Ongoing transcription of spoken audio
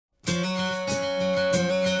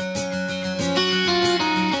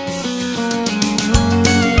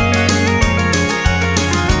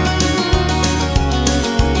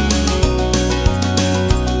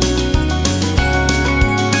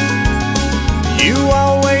You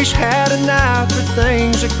always had an eye for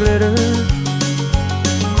things that glitter,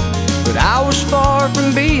 but I was far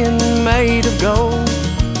from being made of gold.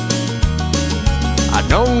 I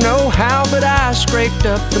don't know how, but I scraped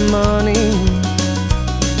up the money.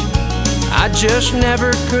 I just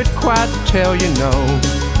never could quite tell you no.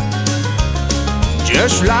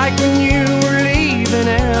 Just like when you were leaving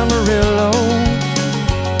Amarillo,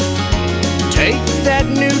 take that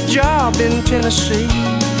new job in Tennessee,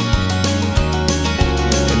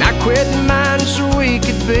 and I quit mine so we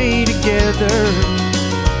could be together.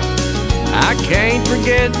 I can't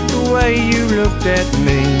forget the way you looked at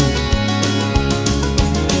me.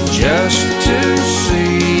 Just to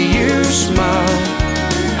see you smile,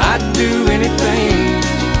 I'd do anything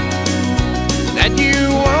that you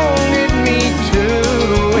wanted me to.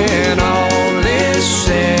 When all is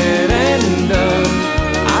said and done,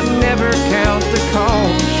 I'd never count the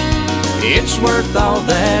cost. It's worth all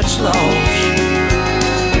that's lost,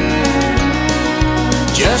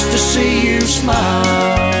 just to see you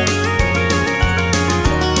smile.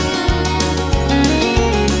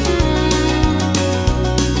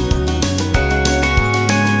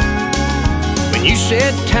 You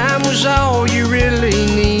said time was all you really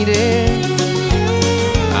needed,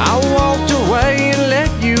 I walked away and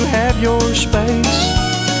let you have your space.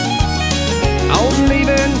 All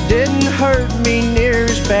leaving didn't hurt me near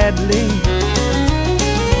as badly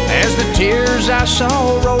as the tears I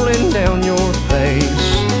saw rolling down your face.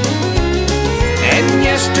 And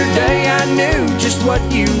yesterday I knew just what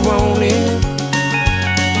you wanted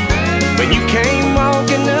when you came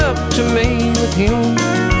walking up to me with him.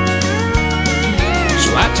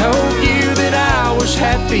 So I told you that I was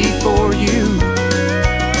happy for you,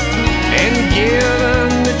 and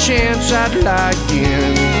given the chance I'd like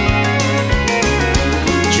in,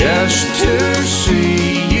 just to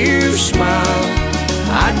see you smile.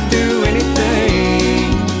 I'd do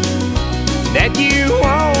anything that you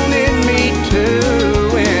wanted me to.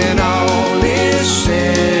 When all is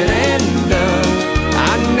said and done,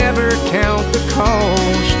 I never count the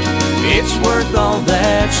cost. It's worth all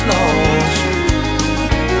that's lost,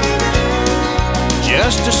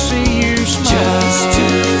 just to see you smile. Just to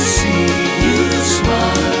see you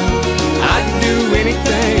smile. I'd do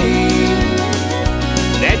anything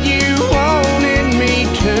that you wanted me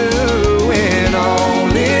to. When all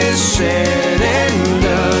is said and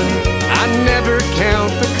done, I never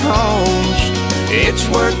count the cost. It's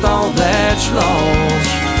worth all that's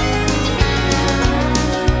lost,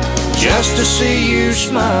 just to see you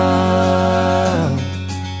smile.